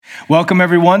Welcome,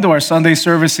 everyone, to our Sunday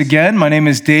service again. My name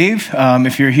is Dave.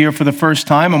 If you're here for the first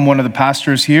time, I'm one of the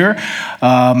pastors here.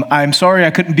 I'm sorry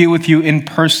I couldn't be with you in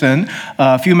person.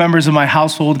 A few members of my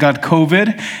household got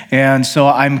COVID, and so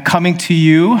I'm coming to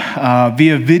you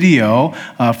via video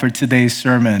for today's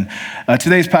sermon.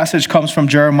 Today's passage comes from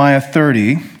Jeremiah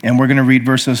 30, and we're going to read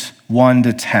verses 1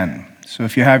 to 10. So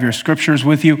if you have your scriptures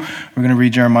with you, we're going to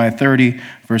read Jeremiah 30,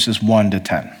 verses 1 to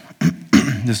 10.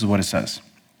 This is what it says.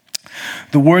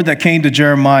 The word that came to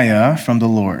Jeremiah from the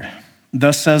Lord.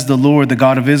 Thus says the Lord, the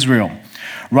God of Israel,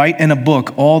 write in a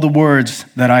book all the words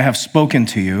that I have spoken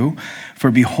to you, for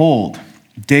behold,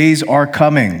 days are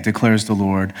coming, declares the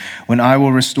Lord, when I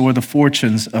will restore the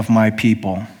fortunes of my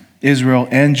people, Israel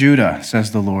and Judah,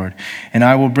 says the Lord, and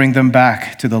I will bring them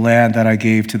back to the land that I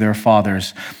gave to their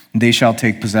fathers, and they shall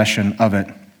take possession of it.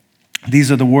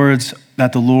 These are the words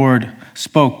that the Lord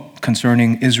spoke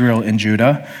concerning Israel and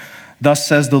Judah. Thus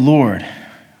says the Lord,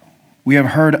 we have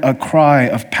heard a cry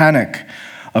of panic,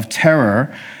 of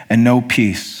terror, and no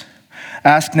peace.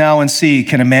 Ask now and see,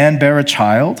 can a man bear a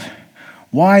child?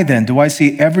 Why then do I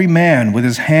see every man with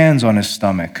his hands on his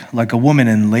stomach, like a woman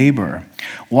in labor?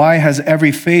 Why has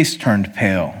every face turned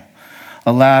pale?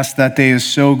 Alas, that day is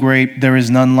so great, there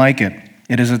is none like it.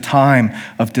 It is a time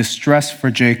of distress for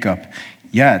Jacob,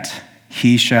 yet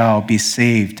he shall be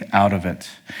saved out of it.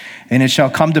 And it shall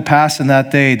come to pass in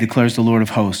that day, declares the Lord of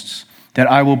hosts, that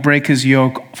I will break his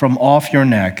yoke from off your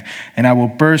neck, and I will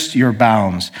burst your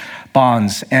bonds,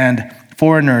 and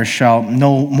foreigners shall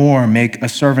no more make a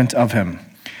servant of him.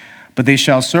 But they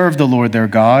shall serve the Lord their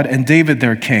God, and David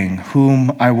their king,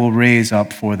 whom I will raise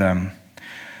up for them.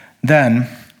 Then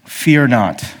fear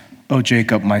not, O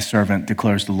Jacob, my servant,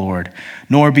 declares the Lord,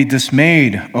 nor be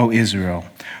dismayed, O Israel,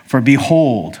 for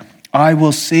behold, I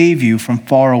will save you from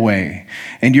far away,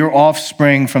 and your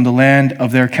offspring from the land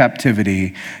of their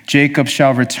captivity. Jacob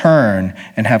shall return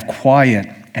and have quiet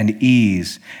and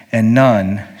ease, and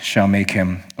none shall make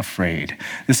him afraid.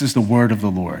 This is the word of the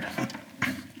Lord.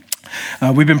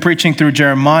 We've been preaching through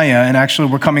Jeremiah, and actually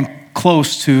we're coming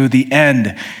close to the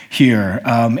end here.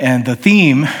 And the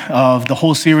theme of the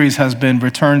whole series has been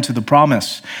return to the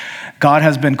promise. God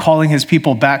has been calling his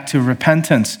people back to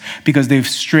repentance because they've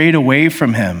strayed away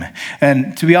from him.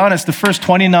 And to be honest, the first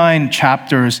 29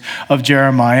 chapters of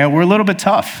Jeremiah were a little bit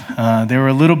tough. They were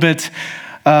a little bit,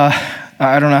 I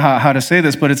don't know how to say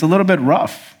this, but it's a little bit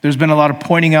rough. There's been a lot of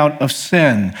pointing out of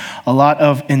sin, a lot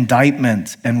of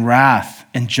indictment and wrath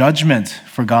and judgment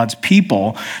for God's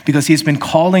people because he's been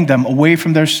calling them away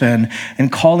from their sin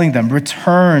and calling them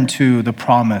return to the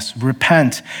promise,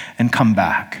 repent and come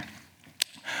back.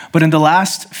 But in the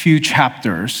last few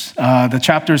chapters, the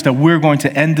chapters that we're going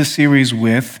to end the series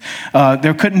with,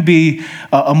 there couldn't be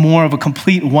a more of a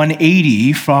complete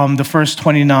 180 from the first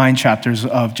 29 chapters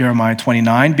of Jeremiah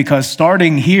 29, because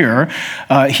starting here,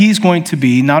 he's going to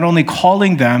be not only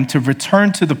calling them to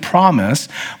return to the promise,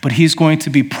 but he's going to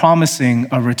be promising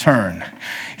a return.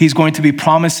 He's going to be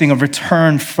promising a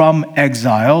return from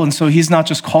exile. And so he's not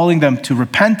just calling them to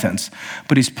repentance,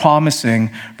 but he's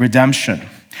promising redemption.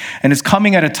 And it's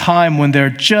coming at a time when they're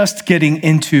just getting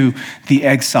into the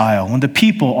exile, when the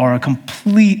people are a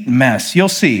complete mess. You'll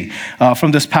see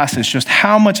from this passage just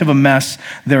how much of a mess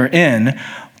they're in.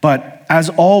 But as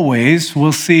always,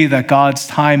 we'll see that God's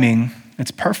timing,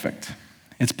 it's perfect.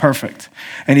 It's perfect.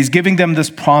 And he's giving them this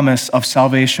promise of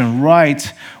salvation right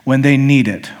when they need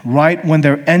it, right when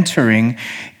they're entering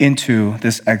into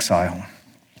this exile.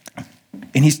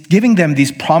 And he's giving them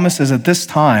these promises at this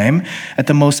time, at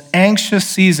the most anxious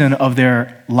season of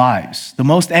their lives, the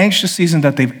most anxious season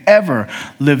that they've ever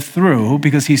lived through,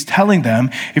 because he's telling them,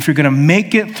 if you're going to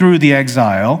make it through the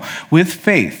exile with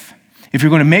faith, if you're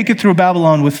going to make it through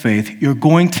Babylon with faith, you're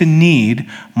going to need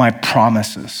my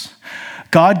promises.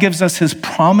 God gives us his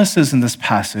promises in this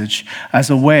passage as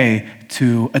a way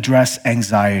to address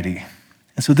anxiety.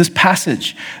 And so this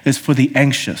passage is for the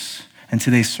anxious, and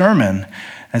today's sermon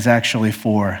is actually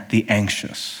for the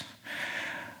anxious.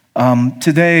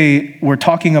 Today, we're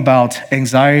talking about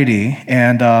anxiety,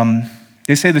 and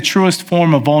they say the truest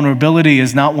form of vulnerability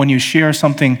is not when you share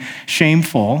something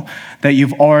shameful that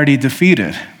you've already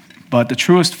defeated, but the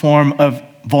truest form of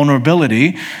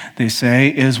vulnerability, they say,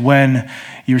 is when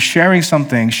you're sharing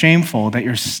something shameful that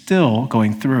you're still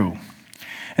going through.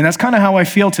 And that's kind of how I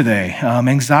feel today.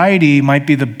 Anxiety might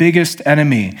be the biggest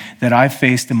enemy that I've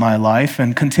faced in my life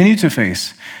and continue to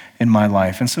face in my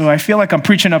life. And so I feel like I'm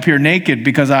preaching up here naked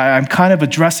because I'm kind of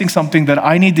addressing something that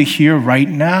I need to hear right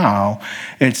now.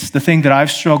 It's the thing that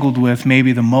I've struggled with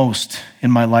maybe the most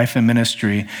in my life and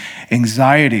ministry: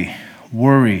 anxiety,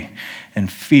 worry,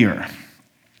 and fear.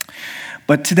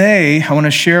 But today, I want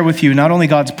to share with you not only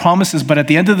God's promises, but at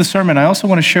the end of the sermon, I also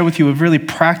want to share with you a really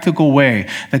practical way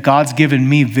that God's given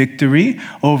me victory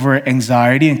over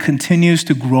anxiety and continues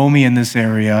to grow me in this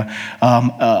area,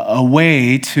 a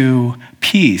way to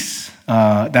peace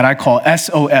that I call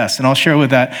SOS. And I'll share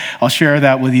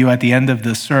that with you at the end of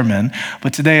the sermon.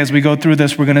 But today, as we go through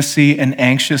this, we're going to see an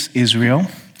anxious Israel.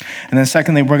 And then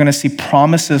secondly, we're going to see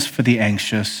promises for the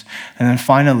anxious. And then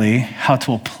finally, how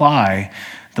to apply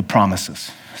the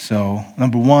promises. So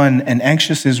number one, an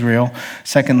anxious Israel.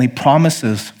 Secondly,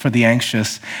 promises for the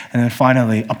anxious. And then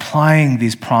finally, applying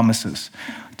these promises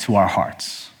to our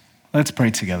hearts. Let's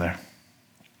pray together.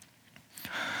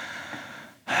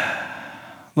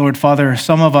 Lord, Father,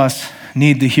 some of us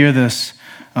need to hear this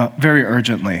very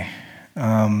urgently.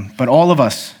 But all of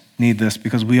us need this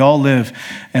because we all live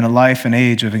in a life and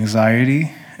age of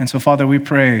anxiety. And so, Father, we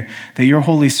pray that your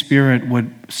Holy Spirit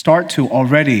would start to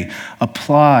already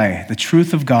apply the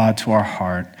truth of God to our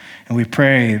heart. And we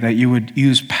pray that you would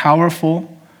use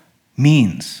powerful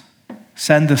means,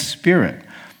 send the Spirit,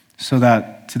 so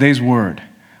that today's word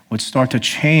would start to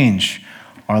change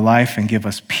our life and give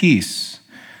us peace,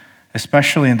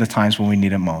 especially in the times when we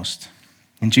need it most.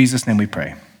 In Jesus' name we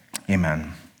pray.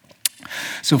 Amen.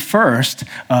 So first,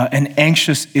 an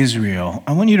anxious Israel.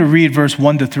 I want you to read verse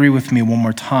 1-3 with me one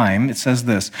more time. It says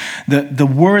this, the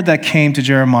word that came to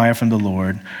Jeremiah from the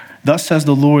Lord, thus says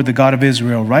the Lord, the God of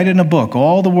Israel, write in a book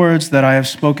all the words that I have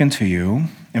spoken to you.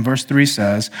 And verse 3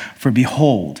 says, for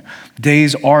behold,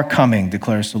 days are coming,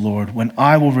 declares the Lord, when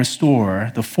I will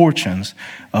restore the fortunes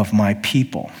of my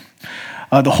people.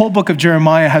 The whole book of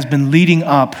Jeremiah has been leading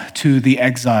up to the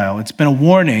exile. It's been a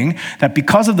warning that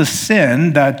because of the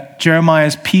sin that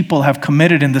Jeremiah's people have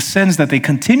committed and the sins that they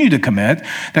continue to commit,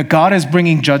 that God is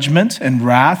bringing judgment and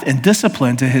wrath and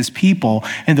discipline to his people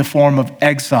in the form of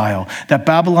exile. That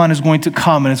Babylon is going to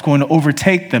come and it's going to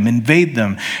overtake them, invade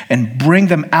them, and bring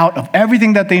them out of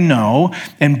everything that they know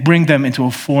and bring them into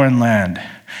a foreign land.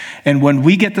 And when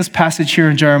we get this passage here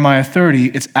in Jeremiah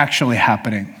 30, it's actually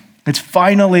happening. It's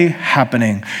finally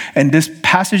happening. And this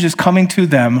passage is coming to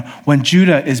them when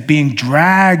Judah is being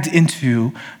dragged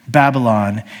into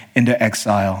Babylon into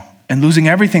exile and losing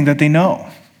everything that they know.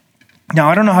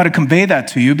 Now, I don't know how to convey that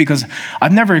to you because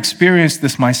I've never experienced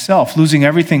this myself, losing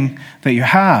everything that you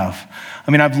have.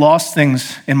 I mean, I've lost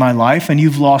things in my life and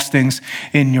you've lost things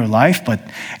in your life, but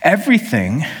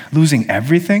losing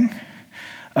everything,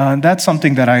 that's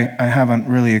something that I haven't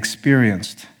really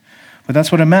experienced. But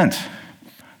that's what it meant.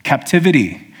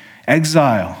 Captivity,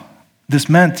 exile. This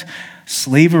meant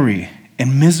slavery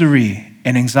and misery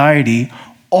and anxiety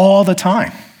all the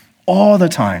time.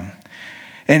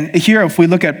 And here, if we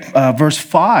look at verse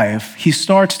 5, he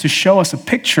starts to show us a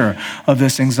picture of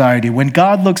this anxiety. When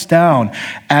God looks down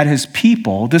at his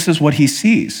people, this is what he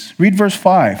sees. Read verse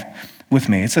 5 with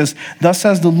me. It says, thus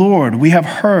says the Lord, we have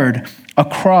heard a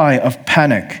cry of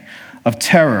panic, of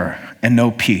terror, and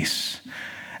no peace.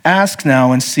 Ask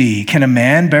now and see, can a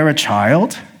man bear a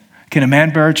child? Can a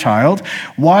man bear a child?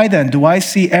 Why then do I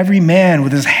see every man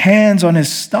with his hands on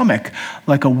his stomach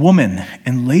like a woman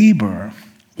in labor?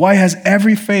 Why has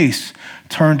every face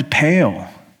turned pale?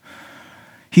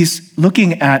 He's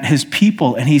looking at his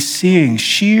people and he's seeing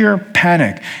sheer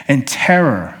panic and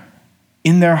terror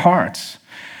in their hearts.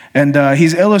 And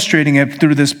he's illustrating it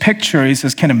through this picture. He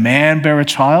says, can a man bear a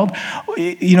child?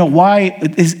 You know, why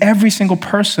is every single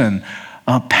person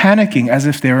panicking as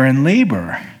if they were in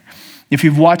labor? If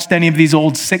you've watched any of these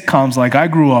old sitcoms like I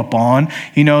grew up on,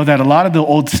 you know that a lot of the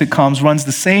old sitcoms runs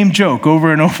the same joke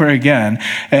over and over again.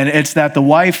 And it's that the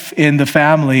wife in the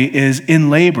family is in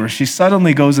labor. She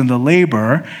suddenly goes into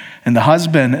labor, and the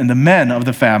husband and the men of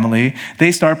the family,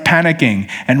 they start panicking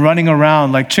and running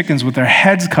around like chickens with their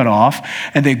heads cut off,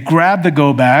 and they grab the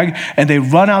go bag and they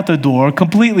run out the door,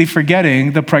 completely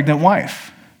forgetting the pregnant wife.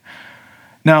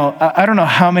 Now, I don't know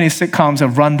how many sitcoms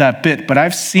have run that bit, but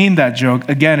I've seen that joke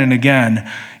again and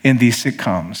again in these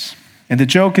sitcoms. And the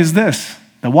joke is this,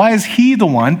 that why is he the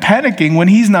one panicking when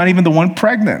he's not even the one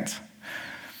pregnant?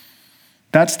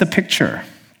 That's the picture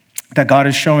that God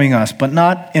is showing us, but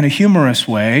not in a humorous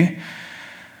way,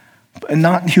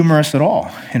 not humorous at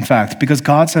all, in fact, because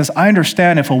God says, I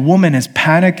understand if a woman is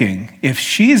panicking, if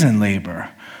she's in labor,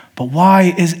 but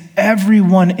why is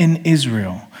everyone in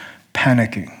Israel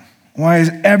panicking? Why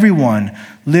is everyone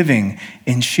living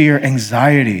in sheer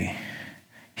anxiety?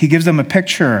 He gives them a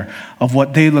picture of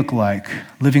what they look like,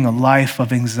 living a life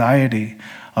of anxiety,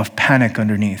 of panic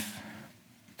underneath.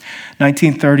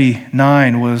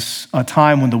 1939 was a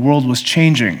time when the world was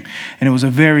changing, and it was a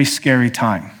very scary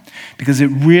time because it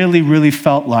really, really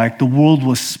felt like the world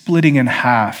was splitting in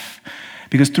half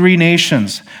because three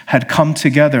nations had come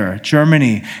together,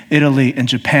 Germany, Italy, and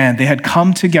Japan. They had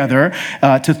come together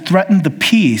to threaten the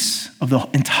peace of the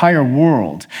entire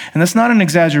world. And that's not an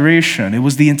exaggeration. It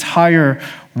was the entire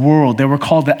world. They were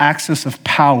called the Axis of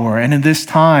Power. And in this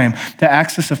time, the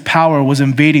Axis of Power was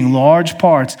invading large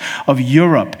parts of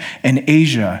Europe and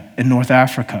Asia and North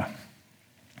Africa.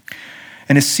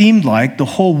 And it seemed like the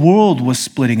whole world was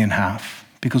splitting in half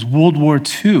because World War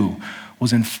II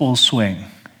was in full swing.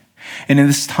 And in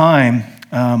this time,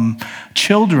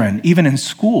 children, even in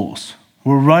schools,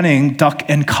 were running duck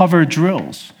and cover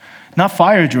drills. Not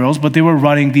fire drills, but they were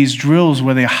running these drills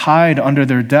where they hide under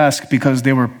their desk because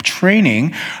they were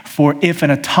training for if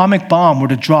an atomic bomb were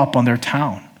to drop on their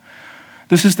town.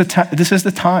 This is the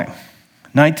time,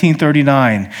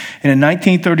 1939. And in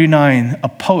 1939, a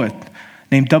poet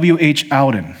named W.H.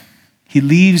 Auden, he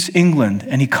leaves England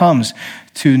and he comes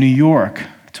to New York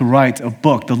to write a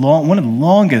book, one of the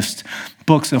longest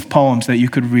books of poems that you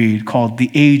could read, called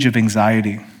The Age of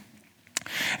Anxiety.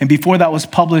 And before that was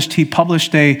published, he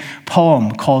published a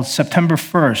poem called September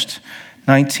 1st,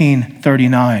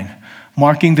 1939,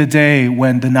 marking the day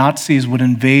when the Nazis would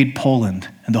invade Poland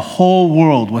and the whole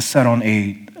world was set on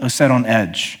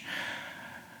edge.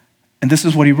 And this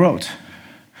is what he wrote.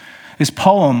 His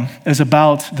poem is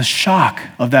about the shock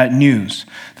of that news,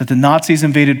 that the Nazis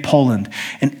invaded Poland,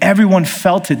 and everyone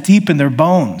felt it deep in their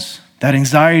bones, that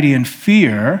anxiety and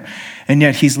fear, and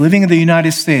yet he's living in the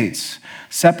United States,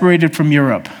 separated from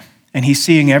Europe, and he's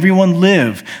seeing everyone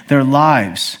live their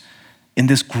lives in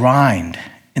this grind,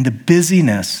 in the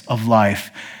busyness of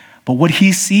life. But what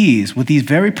he sees with these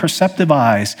very perceptive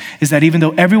eyes is that even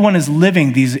though everyone is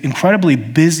living these incredibly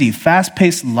busy,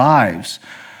 fast-paced lives,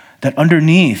 that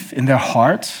underneath in their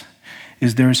hearts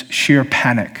there's sheer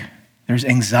panic, there's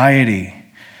anxiety.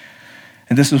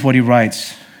 And this is what he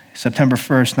writes, September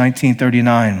 1st,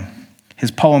 1939. His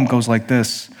poem goes like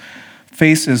this: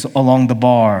 faces along the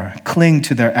bar cling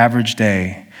to their average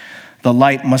day. The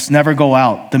light must never go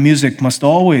out, the music must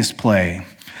always play,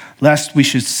 lest we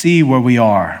should see where we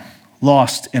are,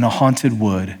 lost in a haunted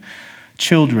wood,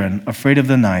 children afraid of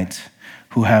the night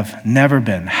who have never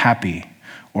been happy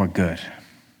or good.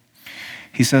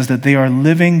 He says that they are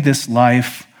living this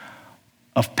life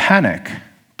of panic,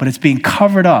 but it's being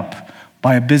covered up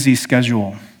by a busy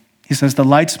schedule. He says the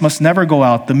lights must never go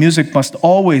out, the music must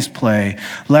always play,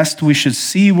 lest we should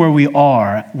see where we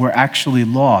are, we're actually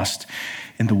lost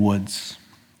in the woods.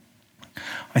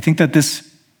 I think that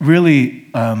this really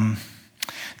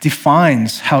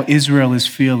defines how Israel is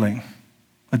feeling.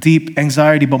 A deep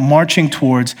anxiety, but marching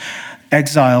towards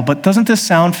exile. But doesn't this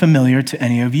sound familiar to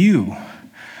any of you?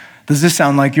 Does this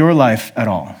sound like your life at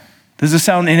all? Does this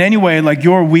sound in any way like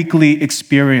your weekly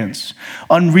experience?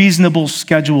 Unreasonable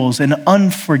schedules, an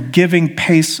unforgiving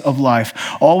pace of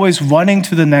life, always running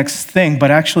to the next thing, but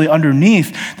actually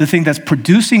underneath the thing that's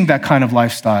producing that kind of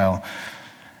lifestyle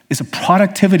is a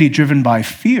productivity driven by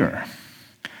fear.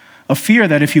 A fear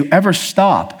that if you ever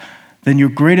stop, then your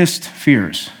greatest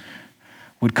fears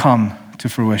would come to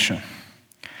fruition.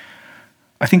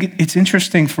 I think it's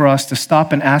interesting for us to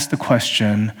stop and ask the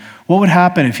question, what would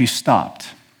happen if you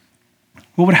stopped?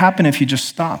 What would happen if you just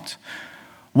stopped?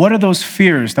 What are those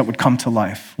fears that would come to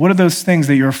life? What are those things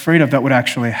that you're afraid of that would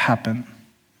actually happen?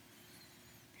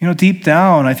 You know, deep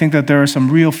down, I think that there are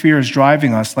some real fears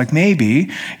driving us, like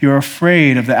maybe you're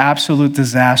afraid of the absolute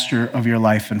disaster of your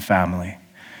life and family.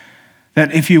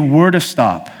 That if you were to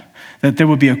stop, that there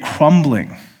would be a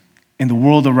crumbling in the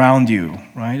world around you,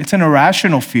 right? It's an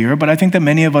irrational fear, but I think that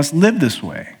many of us live this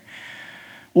way.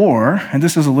 Or, and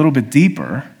this is a little bit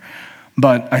deeper,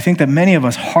 but I think that many of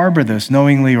us harbor this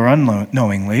knowingly or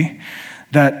unknowingly,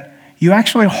 that you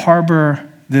actually harbor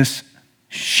this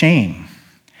shame.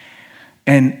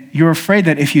 And you're afraid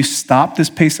that if you stop this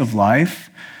pace of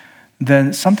life,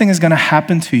 then something is going to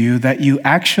happen to you that you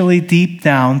actually deep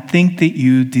down think that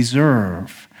you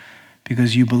deserve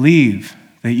because you believe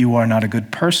that you are not a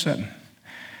good person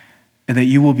and that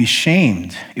you will be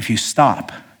shamed if you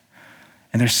stop.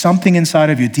 And there's something inside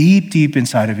of you, deep, deep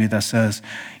inside of you that says,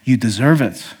 you deserve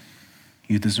it.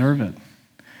 You deserve it.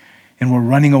 And we're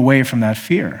running away from that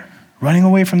fear,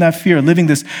 living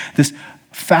this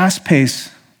fast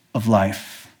pace of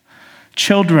life.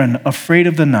 Children afraid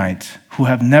of the night who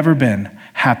have never been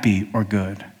happy or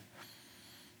good.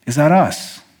 Is that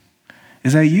us?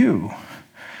 Is that you?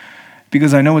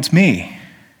 Because I know it's me.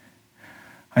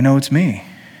 I know it's me.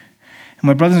 And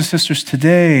my brothers and sisters,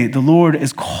 today, the Lord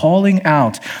is calling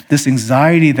out this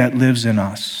anxiety that lives in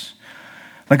us.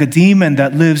 like a demon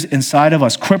that lives inside of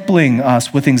us, crippling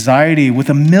us with anxiety, with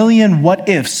a million what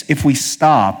ifs if we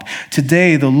stop.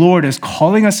 Today, the Lord is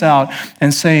calling us out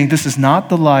and saying, this is not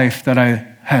the life that I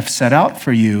have set out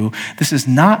for you. This is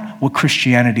not what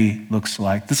Christianity looks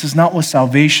like. This is not what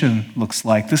salvation looks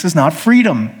like. This is not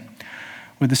freedom.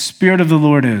 Where the Spirit of the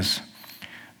Lord is,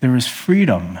 there is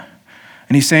freedom.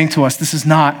 And he's saying to us, this is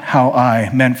not how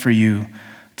I meant for you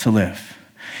to live.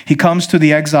 He comes to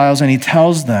the exiles and he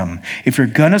tells them, if you're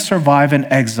going to survive in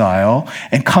exile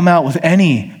and come out with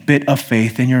any bit of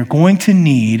faith, then you're going to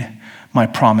need my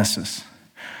promises.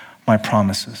 My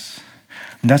promises.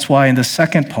 And that's why in the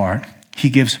second part, he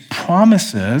gives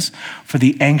promises for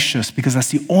the anxious, because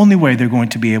that's the only way they're going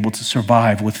to be able to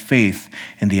survive with faith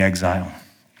in the exile.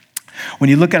 When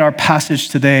you look at our passage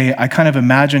today, I kind of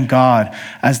imagine God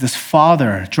as this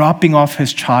father dropping off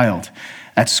his child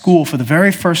at school for the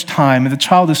very first time. And the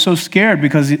child is so scared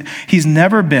because he's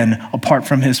never been apart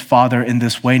from his father in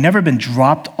this way, never been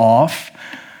dropped off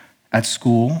at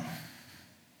school.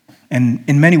 And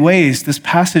in many ways, this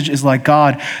passage is like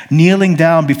God kneeling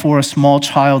down before a small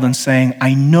child and saying,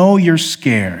 I know you're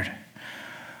scared,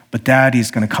 but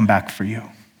Daddy's going to come back for you.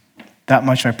 That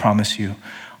much I promise you.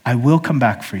 I will come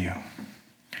back for you.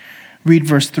 Read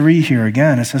verse 3 here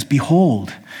again. It says,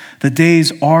 behold, the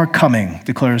days are coming,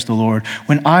 declares the Lord,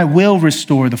 when I will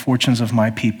restore the fortunes of my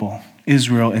people,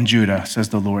 Israel and Judah, says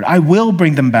the Lord. I will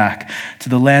bring them back to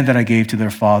the land that I gave to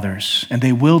their fathers, and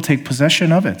they will take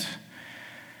possession of it.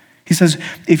 He says,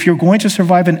 if you're going to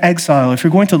survive in exile, if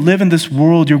you're going to live in this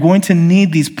world, you're going to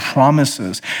need these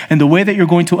promises. And the way that you're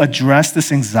going to address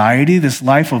this anxiety, this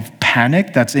life of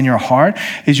panic that's in your heart,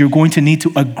 is you're going to need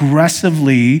to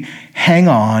aggressively hang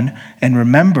on and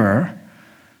remember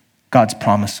God's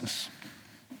promises.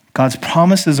 God's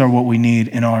promises are what we need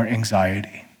in our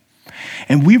anxiety.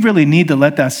 And we really need to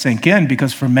let that sink in,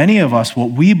 because for many of us,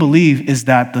 what we believe is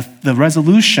that the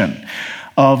resolution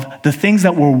of the things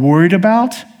that we're worried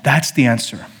about, that's the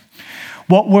answer.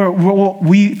 What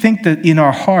we think that in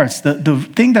our hearts, the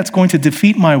thing that's going to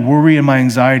defeat my worry and my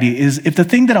anxiety is if the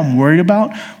thing that I'm worried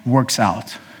about works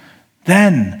out,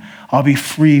 then I'll be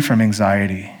free from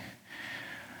anxiety.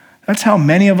 That's how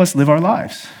many of us live our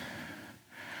lives.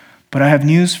 But I have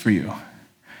news for you.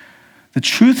 The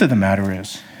truth of the matter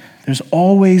is, there's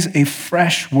always a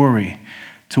fresh worry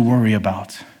to worry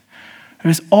about.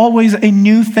 There's always a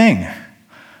new thing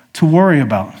to worry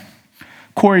about.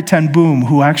 Corrie ten Boom,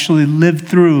 who actually lived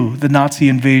through the Nazi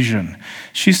invasion,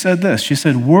 she said this. She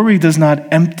said, worry does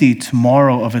not empty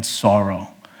tomorrow of its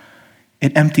sorrow.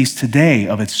 It empties today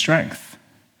of its strength.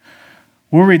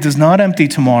 Worry does not empty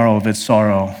tomorrow of its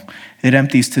sorrow. It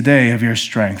empties today of your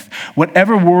strength.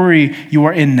 Whatever worry you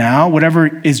are in now,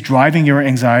 whatever is driving your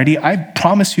anxiety, I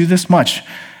promise you this much.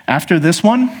 After this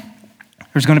one,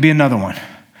 there's going to be another one.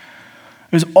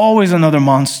 There's always another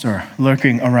monster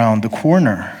lurking around the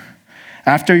corner.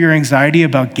 After your anxiety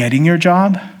about getting your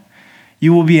job,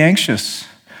 you will be anxious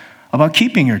about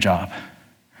keeping your job.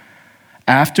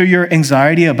 After your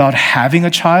anxiety about having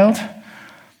a child,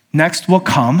 next will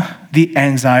come the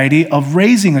anxiety of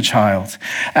raising a child.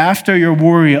 After your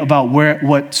worry about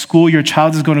what school your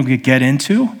child is going to get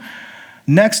into,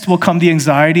 next will come the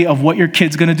anxiety of what your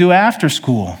kid's going to do after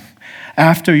school.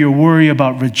 After your worry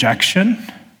about rejection,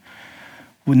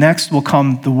 next will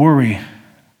come the worry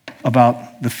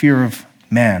about the fear of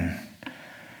man.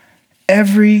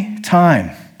 Every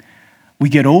time we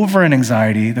get over an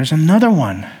anxiety, there's another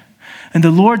one. And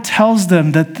the Lord tells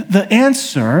them that the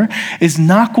answer is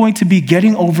not going to be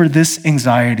getting over this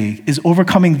anxiety, is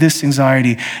overcoming this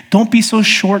anxiety. Don't be so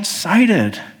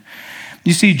short-sighted.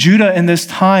 You see, Judah in this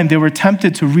time, they were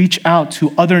tempted to reach out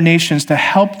to other nations to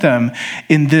help them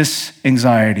in this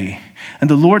anxiety. And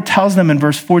the Lord tells them in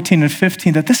verse 14 and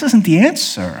 15 that this isn't the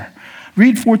answer.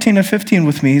 Read 14 and 15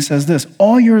 with me. He says this,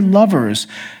 all your lovers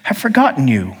have forgotten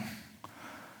you.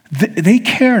 They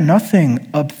care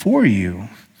nothing for you.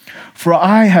 For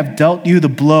I have dealt you the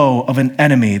blow of an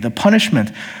enemy, the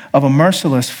punishment of a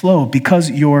merciless foe, because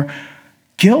your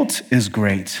guilt is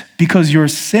great, because your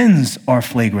sins are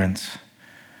flagrant.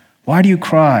 Why do you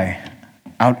cry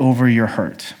out over your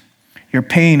hurt? Your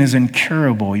pain is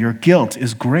incurable. Your guilt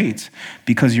is great,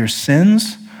 because your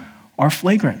sins are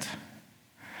flagrant.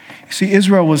 See,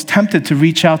 Israel was tempted to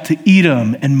reach out to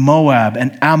Edom and Moab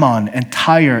and Ammon and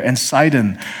Tyre and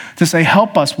Sidon to say,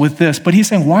 help us with this. But he's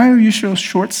saying, why are you so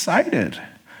short-sighted?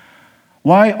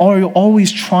 Why are you always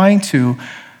trying to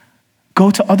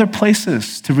go to other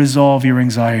places to resolve your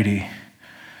anxiety?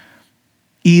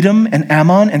 Edom and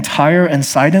Ammon and Tyre and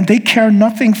Sidon, they care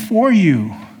nothing for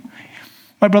you.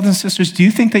 My brothers and sisters, do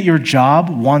you think that your job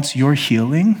wants your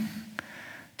healing?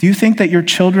 Do you think that your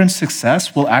children's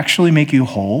success will actually make you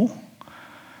whole?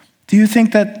 Do you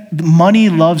think that money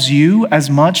loves you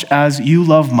as much as you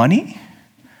love money?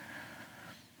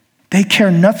 They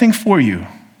care nothing for you,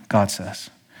 God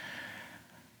says.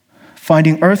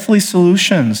 Finding earthly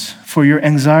solutions for your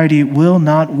anxiety will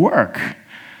not work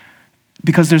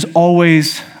because there's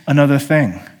always another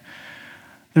thing.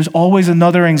 There's always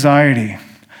another anxiety.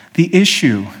 The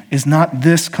issue is not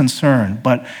this concern,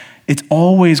 but it's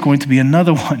always going to be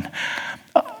another one.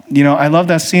 I love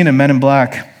that scene in Men in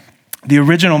Black. The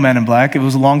original Men in Black, it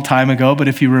was a long time ago, but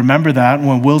if you remember that,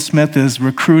 when Will Smith is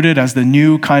recruited as the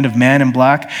new kind of Man in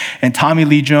Black, and Tommy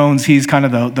Lee Jones, he's kind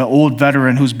of the old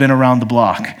veteran who's been around the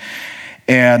block.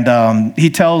 And he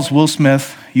tells Will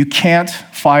Smith, you can't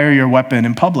fire your weapon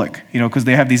in public, because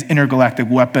they have these intergalactic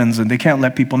weapons and they can't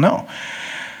let people know.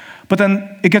 But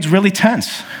then it gets really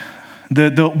tense.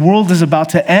 The world is about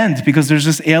to end because there's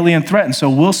this alien threat. And so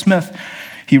Will Smith,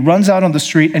 he runs out on the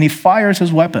street and he fires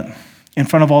his weapon in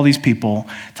front of all these people.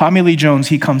 Tommy Lee Jones,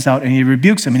 he comes out and he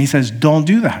rebukes him and he says, don't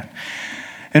do that.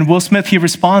 And Will Smith, he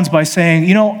responds by saying,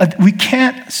 we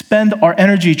can't spend our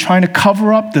energy trying to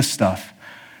cover up this stuff.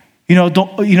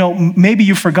 Maybe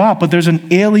you forgot, but there's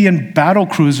an alien battle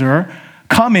cruiser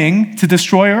coming to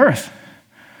destroy Earth.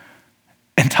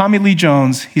 And Tommy Lee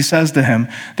Jones, he says to him,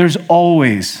 there's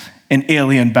always an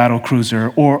alien battle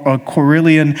cruiser or a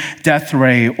Corellian death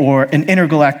ray or an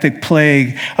intergalactic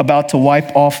plague about to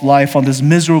wipe off life on this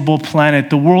miserable planet.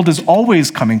 The world is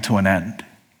always coming to an end,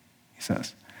 he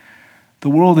says. The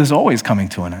world is always coming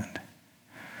to an end.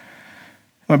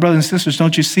 My brothers and sisters,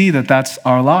 don't you see that that's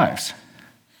our lives?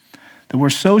 That we're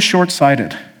so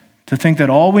short-sighted to think that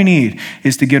all we need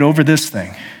is to get over this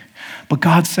thing. But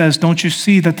God says, don't you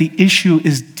see that the issue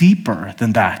is deeper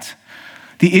than that?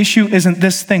 The issue isn't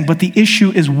this thing, but the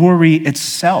issue is worry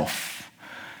itself.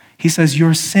 He says,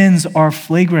 your sins are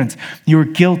flagrant. Your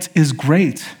guilt is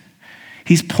great.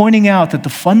 He's pointing out that the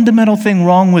fundamental thing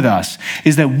wrong with us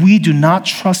is that we do not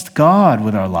trust God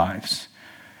with our lives.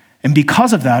 And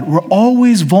because of that, we're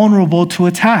always vulnerable to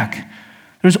attack.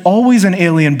 There's always an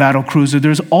alien battle cruiser.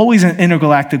 There's always an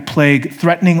intergalactic plague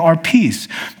threatening our peace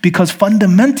because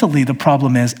fundamentally the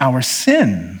problem is our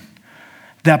sin,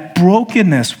 that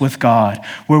brokenness with God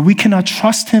where we cannot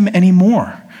trust him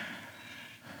anymore.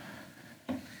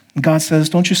 And God says,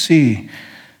 don't you see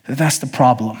that that's the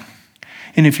problem?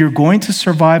 And if you're going to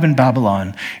survive in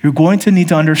Babylon, you're going to need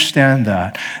to understand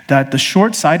that the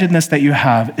short-sightedness that you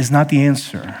have is not the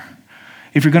answer.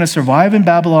 If you're going to survive in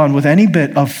Babylon with any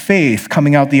bit of faith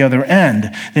coming out the other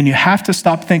end, then you have to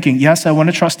stop thinking, yes, I want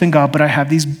to trust in God, but I have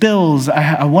these bills.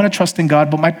 I want to trust in God,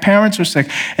 but my parents are sick,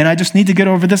 and I just need to get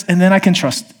over this, and then I can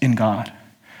trust in God.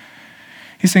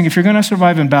 He's saying if you're going to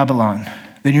survive in Babylon,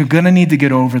 then you're going to need to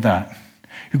get over that.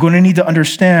 You're going to need to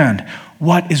understand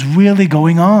what is really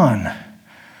going on.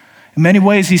 In many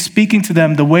ways, he's speaking to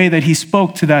them the way that he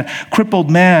spoke to that crippled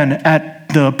man at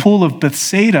the pool of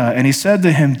Bethsaida, and he said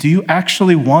to him, do you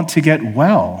actually want to get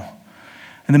well?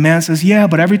 And the man says, yeah,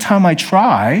 but every time I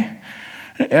try,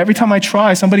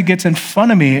 somebody gets in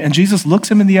front of me, and Jesus looks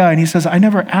him in the eye, and he says, I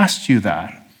never asked you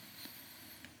that.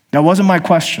 That wasn't my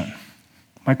question.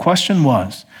 My question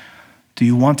was, do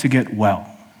you want to get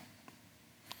well?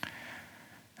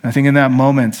 And I think in that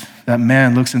moment, that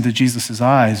man looks into Jesus'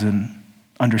 eyes and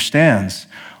understands,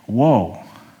 whoa,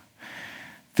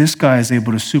 this guy is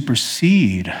able to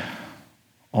supersede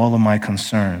all of my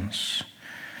concerns.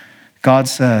 God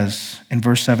says in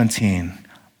verse 17,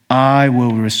 I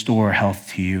will restore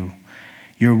health to you.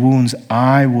 Your wounds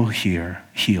I will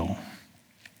heal.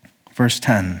 Verse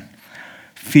 10,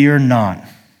 fear not,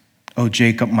 O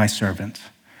Jacob, my servant.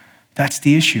 That's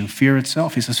the issue, fear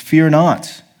itself. He says, fear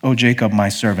not, O Jacob, my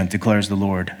servant, declares the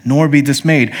Lord, nor be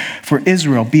dismayed. For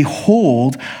Israel,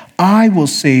 behold, I will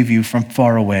save you from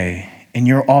far away, and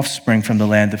your offspring from the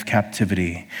land of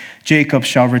captivity. Jacob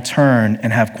shall return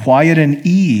and have quiet and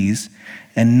ease,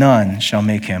 and none shall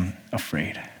make him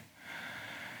afraid.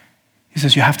 He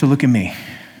says, you have to look at me.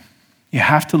 You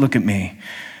have to look at me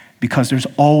because there's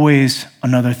always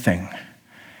another thing.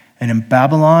 And in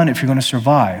Babylon, if you're going to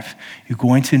survive, you're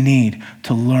going to need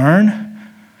to learn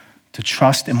to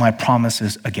trust in my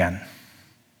promises again.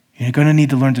 You're going to need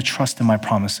to learn to trust in my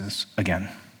promises again.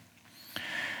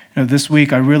 This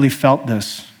week I really felt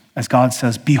this as God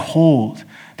says, behold.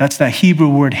 That's that Hebrew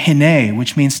word hine,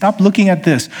 which means stop looking at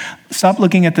this. Stop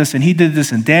looking at this. And he did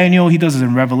this in Daniel. He does it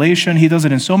in Revelation. He does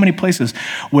it in so many places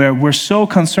where we're so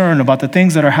concerned about the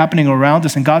things that are happening around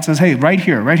us. And God says, hey, right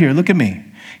here, look at me.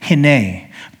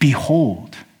 Hine,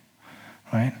 behold,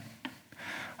 right?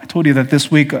 I told you that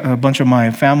this week a bunch of my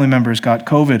family members got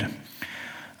COVID.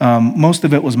 Most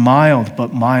of it was mild,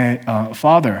 but my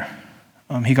father,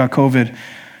 he got COVID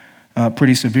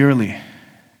pretty severely.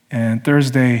 And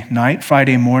Thursday night,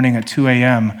 Friday morning at 2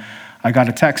 a.m., I got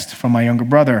a text from my younger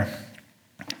brother.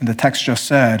 And the text just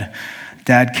said,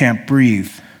 "Dad can't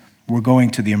breathe. We're going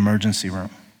to the emergency room."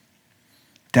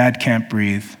 Dad can't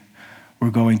breathe.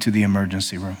 We're going to the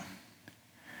emergency room.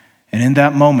 And in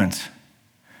that moment,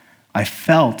 I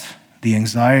felt the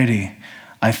anxiety.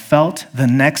 I felt the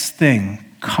next thing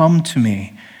come to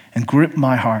me and grip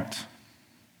my heart.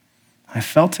 I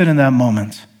felt it in that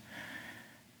moment.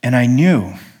 And I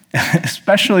knew,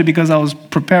 especially because I was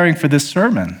preparing for this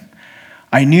sermon,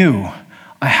 I knew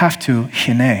I have to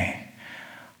hine.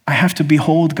 I have to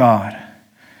behold God,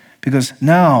 because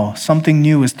now something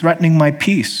new is threatening my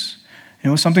peace. It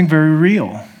was something very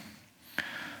real.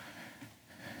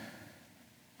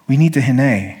 We need to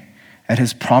hine at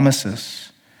his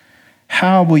promises.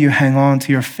 How will you hang on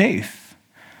to your faith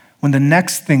when the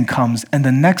next thing comes and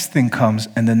the next thing comes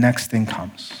and the next thing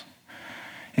comes?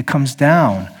 It comes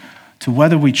down to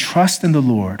whether we trust in the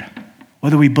Lord,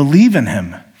 whether we believe in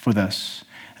him for this,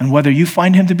 and whether you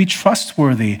find him to be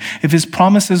trustworthy, if his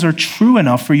promises are true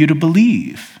enough for you to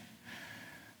believe.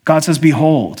 God says,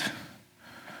 "Behold."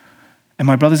 And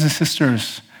my brothers and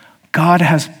sisters, God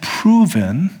has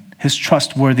proven his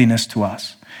trustworthiness to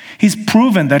us. He's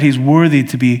proven that he's worthy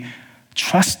to be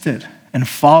trusted and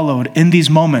followed in these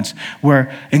moments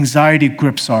where anxiety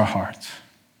grips our hearts.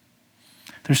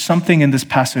 There's something in this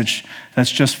passage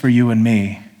that's just for you and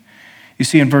me. You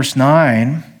see, in verse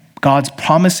 9, God's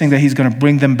promising that he's going to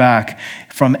bring them back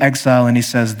from exile, and he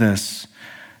says this,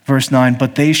 verse 9,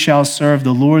 "But they shall serve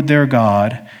the Lord their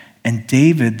God and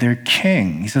David their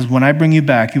king." He says, "When I bring you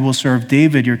back, you will serve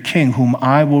David your king, whom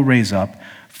I will raise up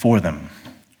for them."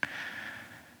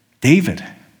 David,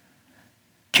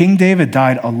 King David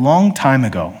died a long time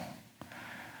ago.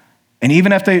 And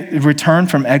even after they returned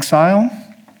from exile,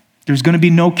 there's going to be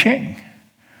no king.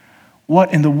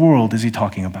 What in the world is he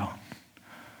talking about?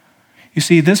 You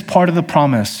see, this part of the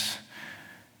promise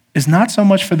is not so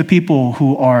much for the people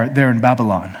who are there in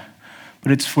Babylon,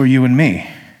 but it's for you and me.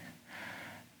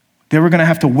 They were going to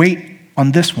have to wait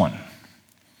on this one.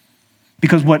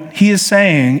 Because what he is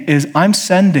saying is, I'm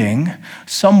sending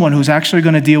someone who's actually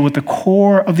going to deal with the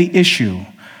core of the issue,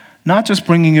 not just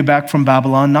bringing you back from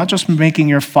Babylon, not just making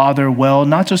your father well,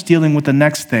 not just dealing with the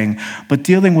next thing, but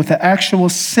dealing with the actual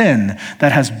sin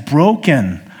that has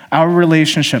broken our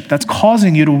relationship, that's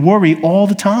causing you to worry all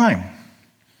the time.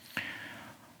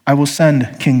 I will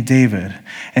send King David,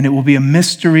 and it will be a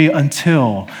mystery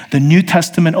until the New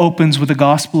Testament opens with the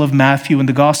Gospel of Matthew, and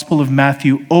the Gospel of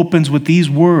Matthew opens with these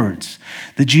words,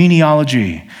 the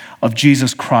genealogy of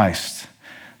Jesus Christ,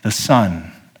 the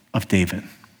Son of David.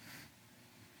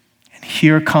 And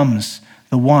here comes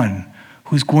the one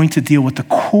who's going to deal with the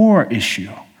core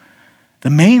issue. The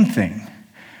main thing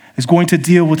is going to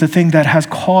deal with the thing that has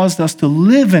caused us to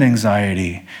live in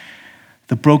anxiety,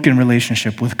 the broken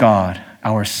relationship with God,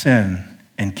 our sin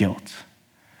and guilt.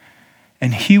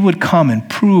 And he would come and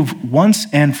prove once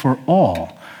and for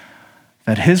all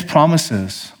that his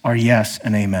promises are yes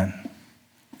and amen.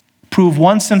 Prove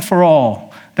once and for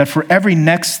all that for every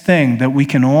next thing that we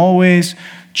can always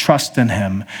trust in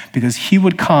him, because he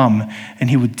would come and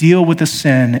he would deal with the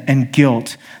sin and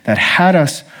guilt that had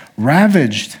us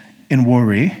ravaged in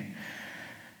worry,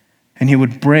 and he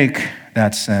would break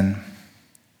that sin,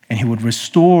 and he would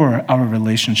restore our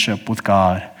relationship with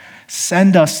God,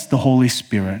 send us the Holy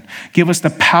Spirit, give us the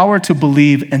power to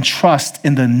believe and trust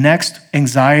in the next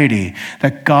anxiety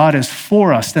that God is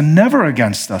for us and never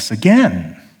against us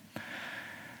again.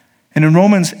 And in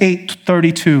Romans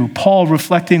 8:32, Paul,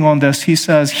 reflecting on this, he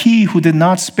says, "He who did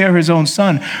not spare his own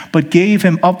son, but gave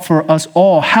him up for us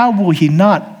all, how will he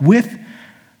not with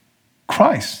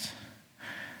Christ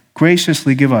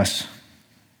graciously give us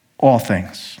all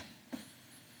things?"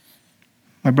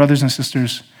 My brothers and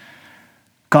sisters,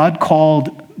 God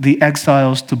called the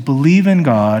exiles to believe in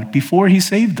God before he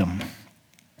saved them.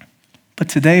 But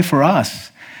today for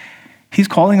us, he's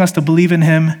calling us to believe in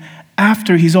him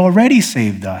after he's already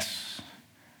saved us.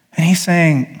 And he's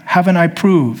saying, haven't I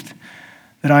proved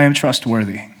that I am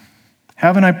trustworthy?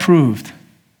 Haven't I proved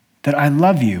that I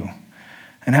love you?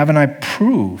 And haven't I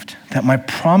proved that my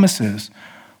promises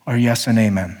are yes and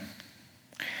amen?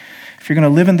 If you're going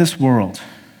to live in this world,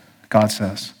 God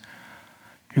says,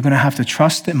 you're going to have to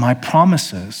trust in my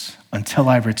promises until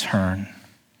I return.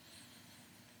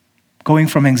 Going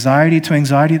from anxiety to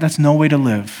anxiety, that's no way to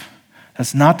live.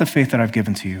 That's not the faith that I've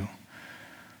given to you.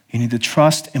 You need to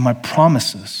trust in my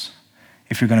promises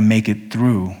if you're going to make it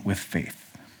through with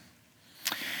faith.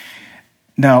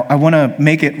 Now, I want to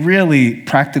make it really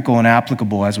practical and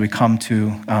applicable as we come to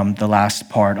the last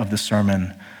part of the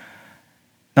sermon.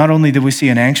 Not only did we see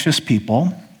an anxious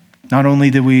people, not only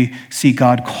did we see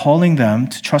God calling them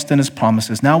to trust in his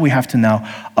promises, now we have to now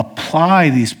apply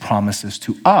these promises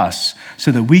to us so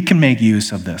that we can make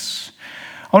use of this.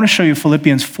 I want to show you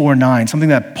Philippians 4:9, something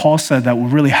that Paul said that will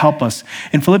really help us.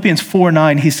 In Philippians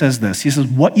 4:9, he says this. He says,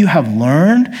 "What you have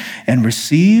learned and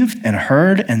received and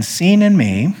heard and seen in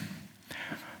me,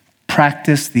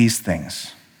 practice these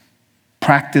things.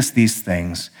 Practice these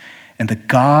things, and the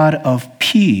God of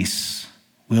peace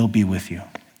will be with you."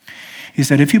 He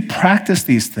said, if you practice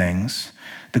these things,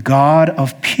 the God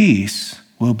of peace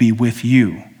will be with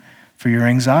you for your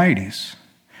anxieties.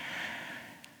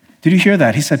 Did you hear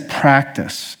that? He said,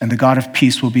 practice, and the God of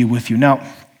peace will be with you. Now,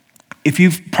 if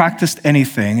you've practiced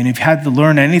anything and you've had to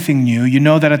learn anything new, you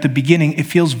know that at the beginning, it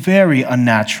feels very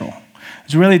unnatural.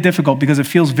 It's really difficult because it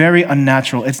feels very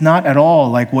unnatural. It's not at all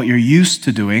like what you're used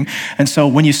to doing. And so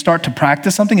when you start to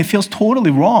practice something, it feels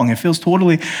totally wrong. It feels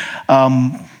totally,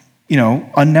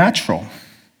 unnatural.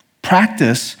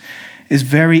 Practice is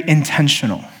very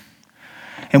intentional.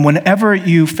 And whenever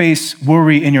you face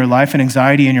worry in your life and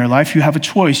anxiety in your life, you have a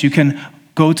choice. You can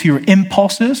go to your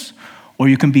impulses or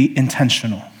you can be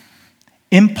intentional.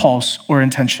 Impulse or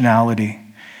intentionality.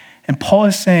 And Paul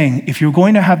is saying, if you're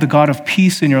going to have the God of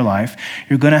peace in your life,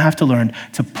 you're going to have to learn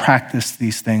to practice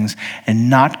these things and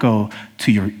not go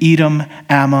to your Edom,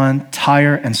 Ammon,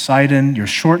 Tyre, and Sidon, your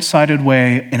short-sighted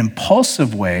way and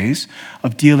impulsive ways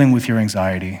of dealing with your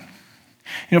anxiety.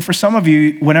 For some of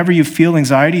you, whenever you feel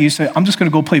anxiety, you say, I'm just going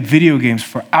to go play video games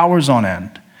for hours on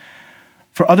end.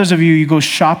 For others of you, you go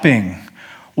shopping.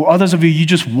 Or others of you, you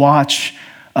just watch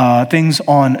things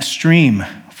on stream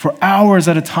for hours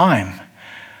at a time.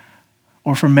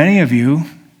 Or for many of you,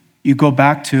 you go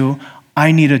back to,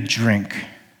 I need a drink.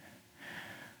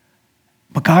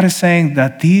 But God is saying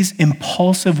that these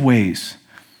impulsive ways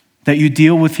that you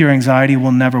deal with your anxiety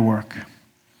will never work.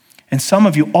 And some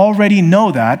of you already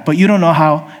know that, but you don't know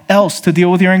how else to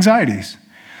deal with your anxieties.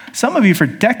 Some of you for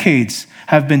decades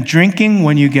have been drinking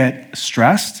when you get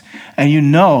stressed, and you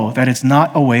know that it's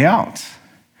not a way out.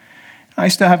 I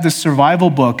used to have this survival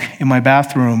book in my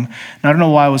bathroom, and I don't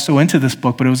know why I was so into this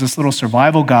book, but it was this little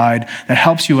survival guide that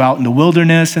helps you out in the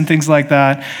wilderness and things like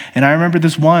that. And I remember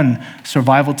this one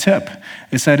survival tip.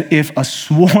 It said, if a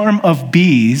swarm of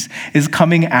bees is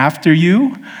coming after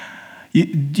you,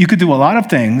 you could do a lot of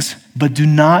things, but do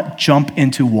not jump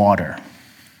into water.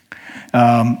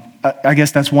 I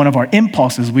guess that's one of our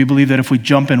impulses. We believe that if we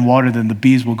jump in water, then the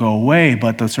bees will go away.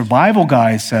 But the survival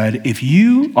guide said, if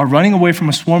you are running away from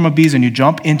a swarm of bees and you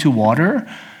jump into water,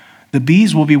 the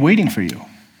bees will be waiting for you.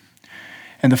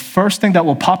 And the first thing that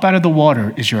will pop out of the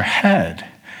water is your head,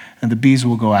 and the bees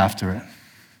will go after it.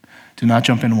 Do not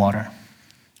jump in water.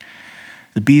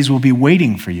 The bees will be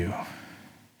waiting for you.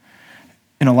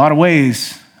 In a lot of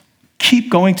ways,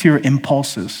 keep going to your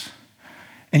impulses,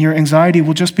 and your anxiety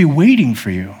will just be waiting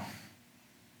for you.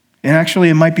 And actually,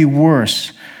 it might be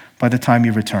worse by the time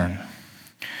you return.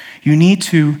 You need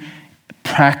to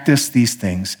practice these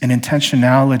things in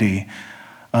intentionality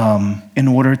in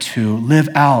order to live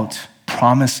out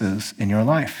promises in your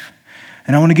life.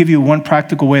 And I want to give you one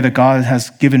practical way that God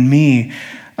has given me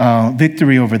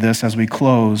victory over this as we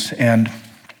close. And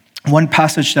one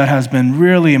passage that has been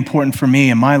really important for me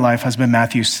in my life has been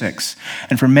Matthew 6.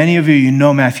 And for many of you, you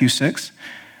know Matthew 6.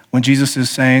 When Jesus is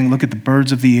saying, look at the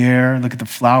birds of the air, look at the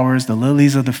flowers, the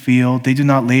lilies of the field. They do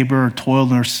not labor or toil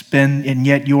nor spin, and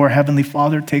yet your heavenly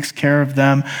Father takes care of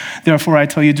them. Therefore, I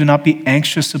tell you, do not be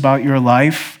anxious about your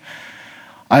life.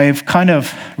 I've kind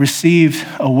of received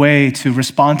a way to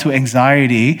respond to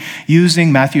anxiety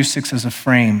using Matthew 6 as a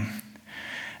frame.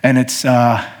 And it's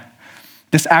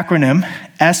this acronym,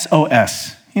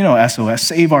 SOS. You know SOS,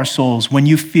 Save Our Souls. When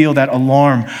you feel that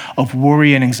alarm of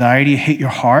worry and anxiety hit your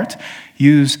heart,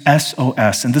 use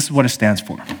SOS, and this is what it stands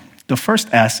for. The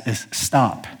first S is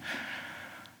stop.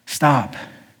 Stop.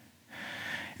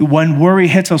 When worry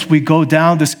hits us, we go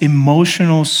down this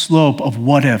emotional slope of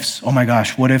what ifs. Oh my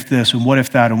gosh, what if this, and what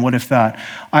if that, and what if that?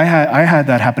 I had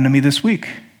that happen to me this week.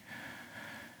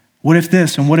 What if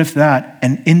this, and what if that?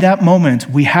 And in that moment,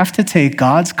 we have to take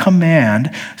God's command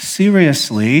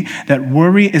seriously, that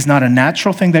worry is not a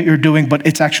natural thing that you're doing, but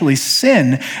it's actually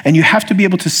sin. And you have to be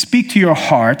able to speak to your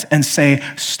heart and say,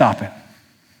 stop it.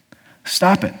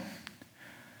 Stop it.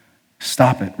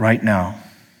 Stop it right now.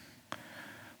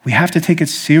 We have to take it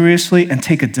seriously and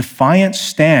take a defiant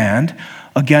stand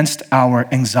against our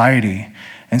anxiety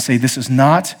and say, this is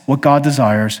not what God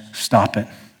desires. Stop it.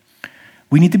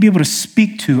 We need to be able to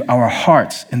speak to our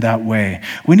hearts in that way.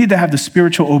 We need to have the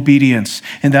spiritual obedience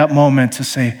in that moment to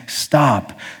say,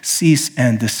 stop, cease,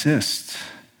 and desist.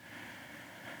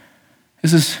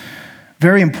 This is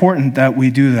very important that we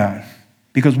do that,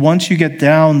 because once you get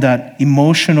down that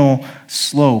emotional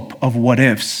slope of what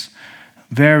ifs,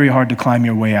 very hard to climb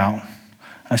your way out.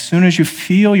 As soon as you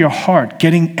feel your heart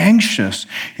getting anxious,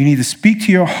 you need to speak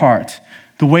to your heart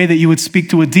the way that you would speak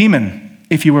to a demon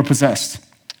if you were possessed,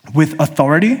 with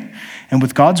authority and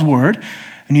with God's word.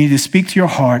 And you need to speak to your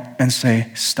heart and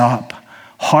say, stop.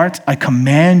 Heart, I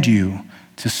command you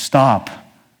to stop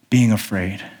being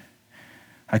afraid.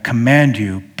 I command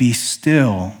you, be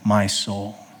still, my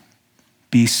soul.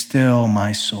 Be still,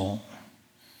 my soul.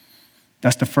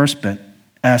 That's the first bit.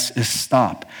 S is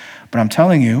stop. But I'm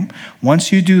telling you,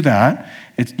 once you do that,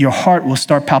 your heart will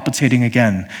start palpitating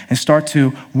again and start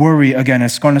to worry again.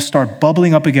 It's going to start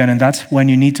bubbling up again, and that's when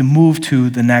you need to move to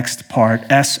the next part,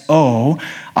 S-O,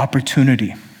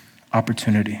 opportunity.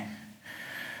 Opportunity.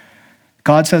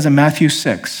 God says in Matthew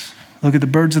 6, look at the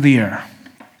birds of the air.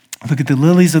 Look at the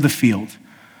lilies of the field.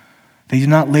 They do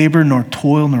not labor nor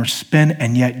toil nor spin,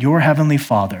 and yet your heavenly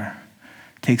Father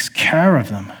takes care of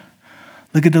them.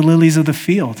 Look at the lilies of the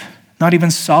field. Not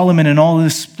even Solomon in all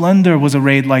his splendor was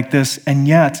arrayed like this, and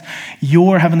yet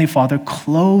your heavenly Father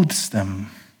clothes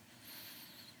them.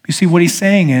 You see, what he's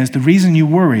saying is the reason you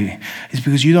worry is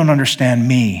because you don't understand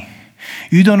me.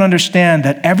 You don't understand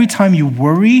that every time you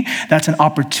worry, that's an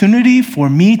opportunity for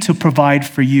me to provide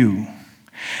for you.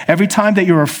 Every time that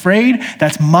you're afraid,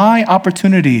 that's my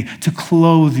opportunity to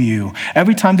clothe you.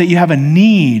 Every time that you have a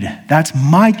need, that's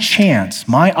my chance,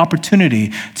 my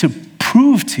opportunity to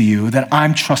prove to you that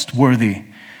I'm trustworthy.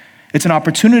 It's an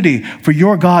opportunity for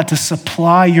your God to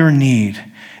supply your need.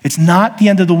 It's not the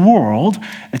end of the world.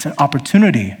 It's an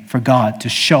opportunity for God to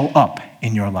show up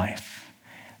in your life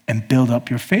and build up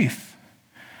your faith.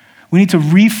 We need to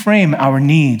reframe our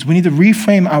needs. We need to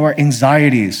reframe our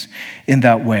anxieties in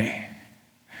that way.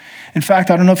 In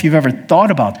fact, I don't know if you've ever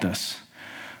thought about this,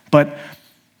 but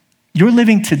you're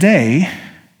living today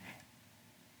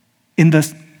in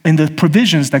the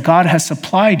provisions that God has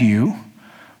supplied you,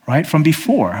 right, from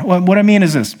before. Well, what I mean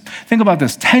is this. Think about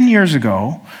this. 10 years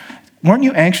ago, weren't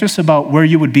you anxious about where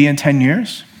you would be in 10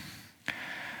 years?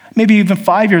 Maybe even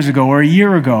 5 years ago or a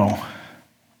year ago,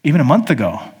 even a month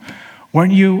ago.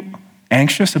 Weren't you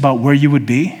anxious about where you would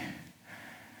be?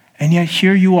 And yet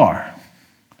here you are,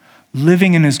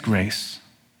 living in his grace,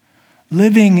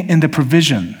 living in the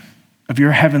provision of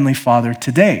your heavenly Father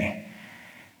today.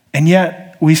 And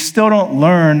yet we still don't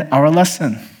learn our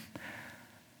lesson.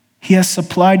 He has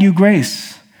supplied you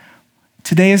grace.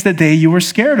 Today is the day you were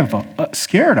scared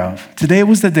of. Today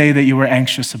was the day that you were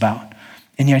anxious about.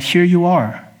 And yet here you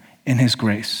are in his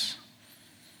grace.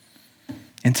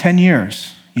 In 10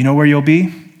 years, you know where you'll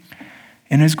be?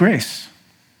 In his grace.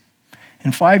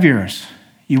 In 5 years,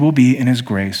 you will be in his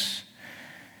grace.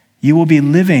 You will be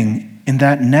living in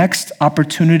that next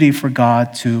opportunity for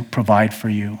God to provide for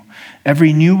you.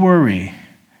 Every new worry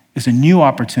is a new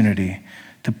opportunity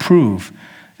to prove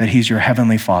that he's your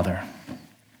heavenly Father.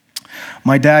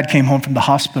 My dad came home from the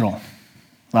hospital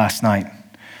last night,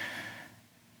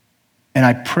 and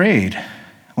I prayed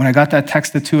when I got that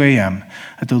text at 2 a.m.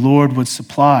 that the Lord would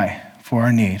supply for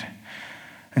our need.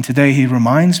 And today he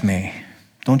reminds me,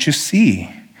 don't you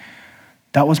see?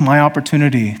 That was my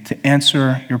opportunity to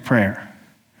answer your prayer.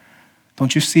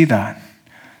 Don't you see that?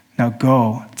 Now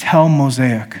go, tell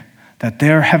Mosaic that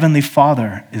their heavenly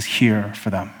Father is here for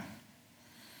them.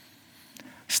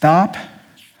 Stop,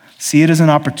 see it as an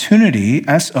opportunity,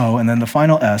 S-O, and then the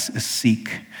final S is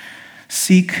seek.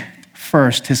 Seek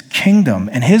first his kingdom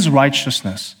and his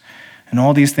righteousness, and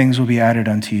all these things will be added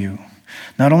unto you.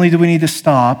 Not only do we need to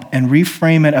stop and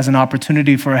reframe it as an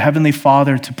opportunity for a heavenly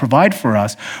Father to provide for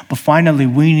us, but finally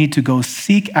we need to go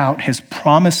seek out his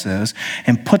promises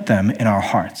and put them in our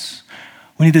hearts.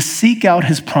 We need to seek out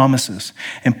his promises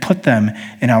and put them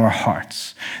in our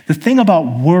hearts. The thing about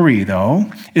worry,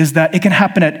 though, is that it can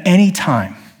happen at any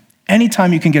time.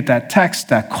 Anytime you can get that text,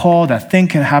 that call, that thing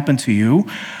can happen to you.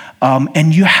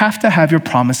 And you have to have your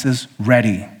promises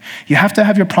ready. You have to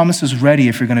have your promises ready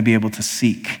if you're going to be able to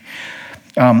seek.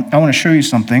 I want to show you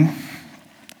something.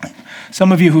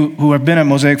 Some of you who have been at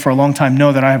Mosaic for a long time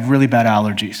know that I have really bad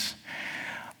allergies.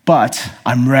 But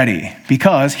I'm ready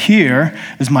because here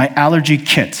is my allergy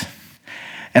kit.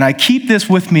 And I keep this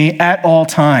with me at all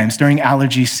times during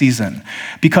allergy season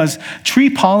because tree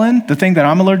pollen, the thing that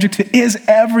I'm allergic to, is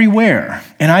everywhere.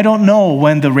 And I don't know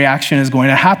when the reaction is going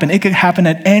to happen. It could happen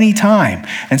at any time.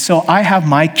 And so I have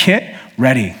my kit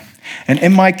ready. And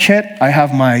in my kit, I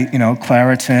have my,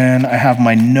 Claritin, I have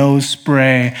my nose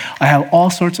spray, I have all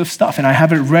sorts of stuff, and I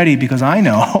have it ready because I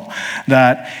know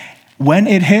that when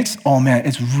it hits, oh man,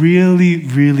 it's really,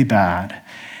 really bad.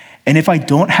 And if I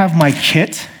don't have my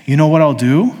kit, you know what I'll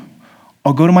do?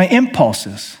 I'll go to my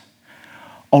impulses.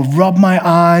 I'll rub my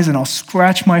eyes and I'll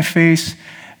scratch my face,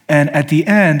 and at the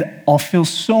end, I'll feel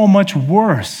so much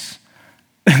worse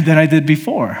than I did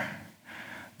before.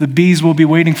 The bees will be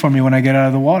waiting for me when I get out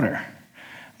of the water.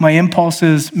 My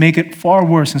impulses make it far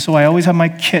worse, and so I always have my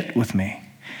kit with me.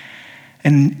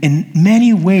 And in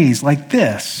many ways like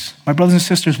this, my brothers and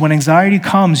sisters, when anxiety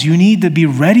comes, you need to be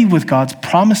ready with God's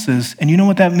promises. And you know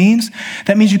what that means?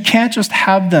 That means you can't just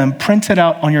have them printed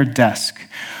out on your desk.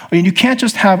 Or you can't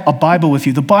just have a Bible with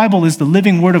you. The Bible is the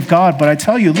living word of God, but I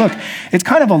tell you, look, it's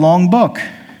kind of a long book.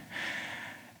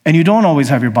 And you don't always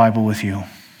have your Bible with you.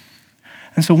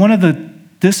 And so one of the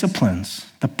disciplines,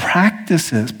 the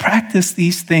practices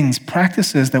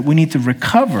that we need to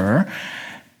recover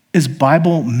is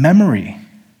Bible memory,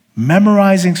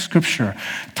 memorizing scripture,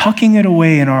 tucking it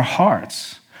away in our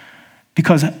hearts.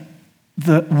 Because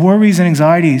the worries and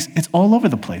anxieties, it's all over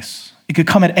the place. It could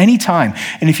come at any time.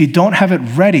 And if you don't have it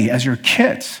ready as your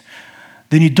kit,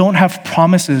 then you don't have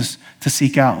promises to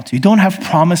seek out. You don't have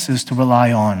promises to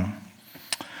rely on.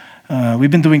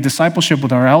 We've been doing discipleship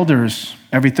with our elders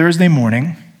every Thursday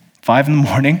morning, 5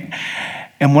 a.m.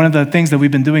 And one of the things that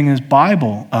we've been doing is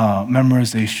Bible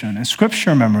memorization and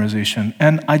scripture memorization.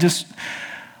 And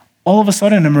all of a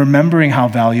sudden, I'm remembering how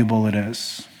valuable it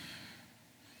is.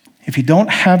 If you don't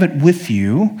have it with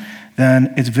you,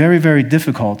 then it's very, very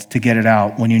difficult to get it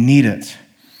out when you need it.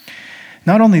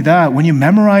 Not only that, when you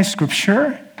memorize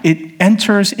scripture, it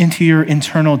enters into your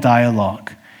internal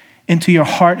dialogue, into your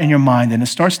heart and your mind, and it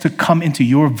starts to come into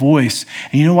your voice.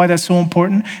 And you know why that's so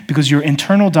important? Because your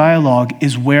internal dialogue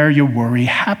is where your worry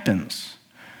happens.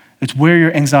 It's where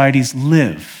your anxieties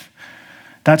live.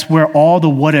 That's where all the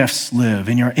what ifs live,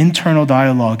 in your internal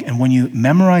dialogue. And when you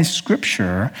memorize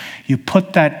scripture, you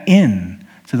put that in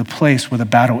to the place where the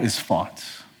battle is fought.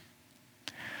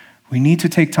 We need to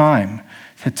take time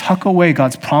to tuck away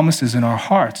God's promises in our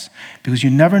hearts, because you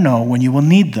never know when you will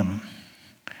need them.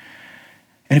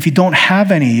 And if you don't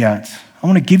have any yet, I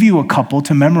want to give you a couple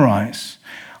to memorize.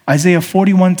 Isaiah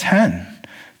 41:10,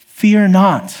 fear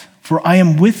not, for I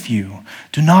am with you.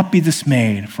 Do not be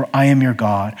dismayed, for I am your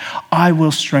God. I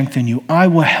will strengthen you. I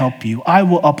will help you. I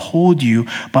will uphold you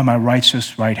by my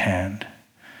righteous right hand.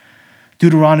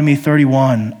 Deuteronomy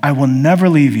 31, I will never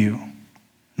leave you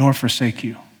nor forsake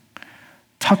you.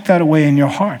 Tuck that away in your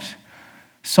heart.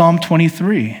 Psalm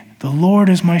 23, the Lord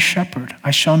is my shepherd, I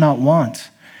shall not want.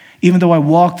 Even though I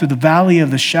walk through the valley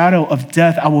of the shadow of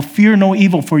death, I will fear no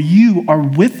evil, for you are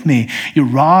with me. Your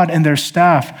rod and their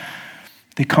staff,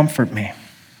 they comfort me.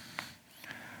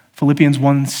 Philippians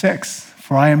 1:6,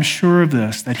 for I am sure of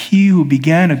this, that he who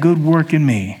began a good work in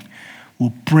me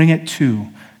will bring it to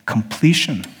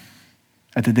completion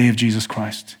at the day of Jesus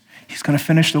Christ. He's going to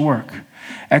finish the work.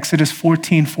 Exodus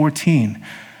 14:14,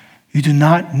 you do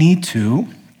not need to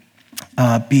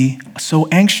be so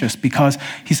anxious, because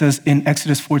he says in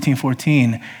Exodus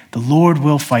 14:14, the Lord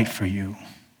will fight for you.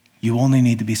 You only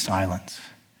need to be silent.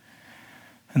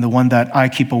 And the one that I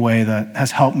keep away that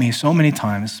has helped me so many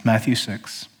times, Matthew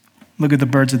 6. Look at the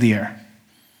birds of the air.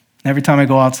 Every time I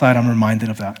go outside, I'm reminded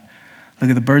of that. Look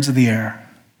at the birds of the air.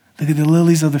 Look at the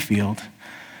lilies of the field.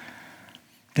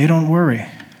 They don't worry.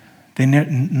 They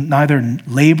neither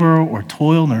labor or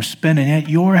toil nor spin, and yet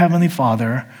your heavenly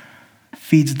Father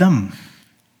feeds them.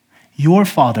 Your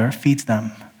Father feeds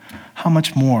them. How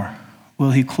much more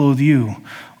will he clothe you,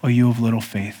 O you of little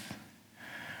faith?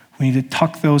 We need to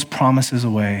tuck those promises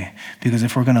away, because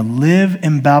if we're going to live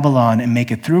in Babylon and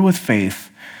make it through with faith,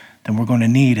 then we're going to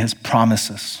need his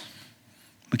promises.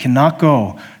 We cannot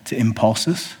go to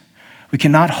impulses. We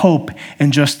cannot hope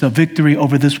in just a victory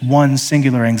over this one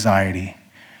singular anxiety.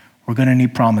 We're going to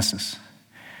need promises.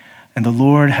 And the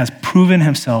Lord has proven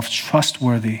himself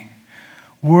trustworthy,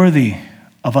 worthy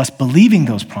of us believing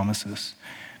those promises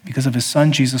because of his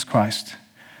Son, Jesus Christ.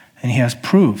 And he has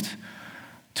proved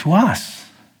to us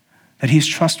that he's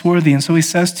trustworthy. And so he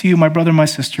says to you, my brother, my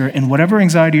sister, in whatever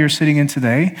anxiety you're sitting in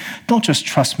today, don't just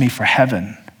trust me for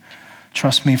heaven.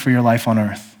 Trust me for your life on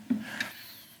earth.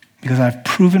 Because I've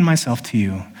proven myself to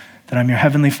you that I'm your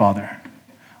heavenly Father.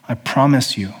 I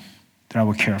promise you that I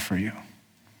will care for you.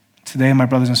 Today, my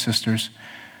brothers and sisters,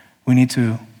 we need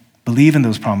to believe in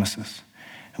those promises.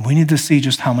 And we need to see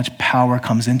just how much power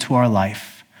comes into our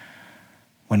life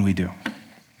when we do.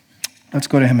 Let's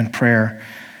go to him in prayer.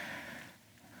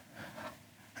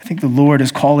 I think the Lord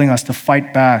is calling us to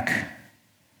fight back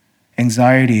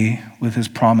anxiety with his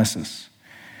promises,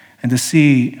 and to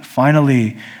see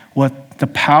finally what the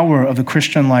power of the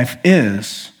Christian life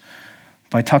is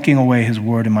by tucking away his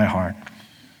word in my heart.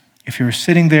 If you're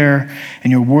sitting there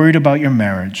and you're worried about your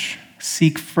marriage,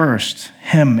 seek first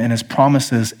him and his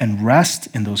promises and rest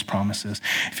in those promises.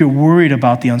 If you're worried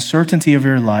about the uncertainty of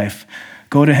your life,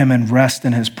 go to him and rest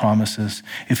in his promises.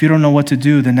 If you don't know what to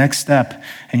do, the next step,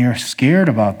 and you're scared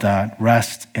about that,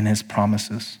 rest in his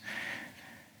promises.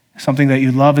 Something that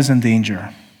you love is in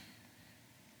danger.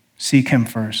 Seek him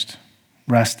first.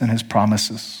 Rest in his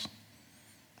promises.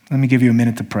 Let me give you a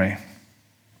minute to pray.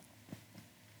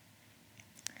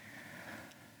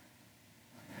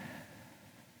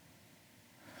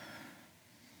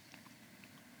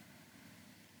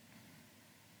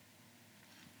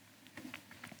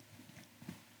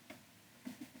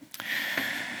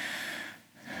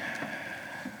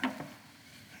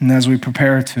 And as we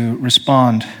prepare to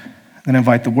respond, I'm going to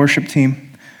invite the worship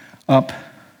team up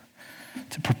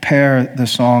to prepare the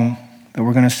song that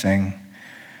we're going to sing.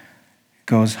 It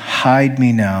goes, hide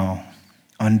me now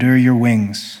under your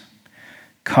wings.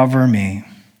 Cover me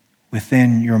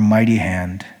within your mighty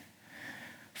hand.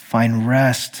 Find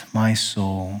rest, my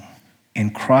soul,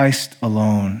 in Christ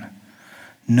alone.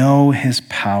 Know his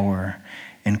power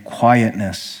in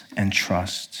quietness and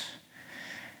trust.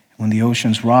 When the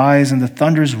oceans rise and the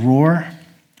thunders roar,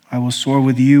 I will soar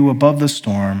with you above the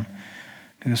storm,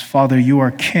 because, Father, you are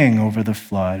king over the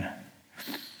flood.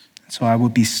 So I will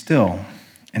be still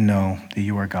and know that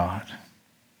you are God.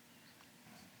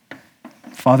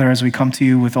 Father, as we come to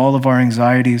you with all of our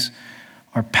anxieties,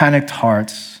 our panicked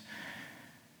hearts,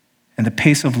 and the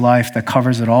pace of life that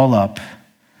covers it all up,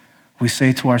 we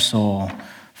say to our soul,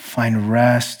 find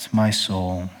rest, my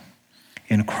soul,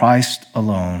 in Christ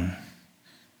alone.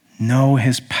 Know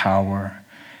his power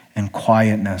and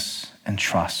quietness and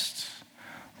trust.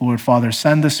 Lord, Father,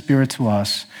 send the Spirit to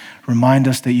us. Remind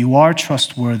us that you are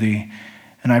trustworthy.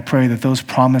 And I pray that those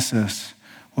promises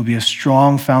will be a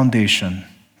strong foundation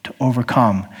to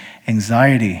overcome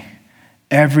anxiety.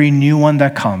 Every new one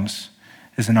that comes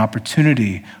is an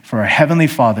opportunity for our Heavenly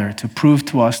Father to prove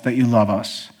to us that you love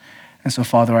us. And so,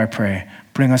 Father, I pray,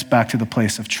 bring us back to the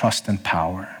place of trust and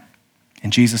power.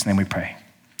 In Jesus' name we pray.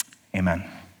 Amen.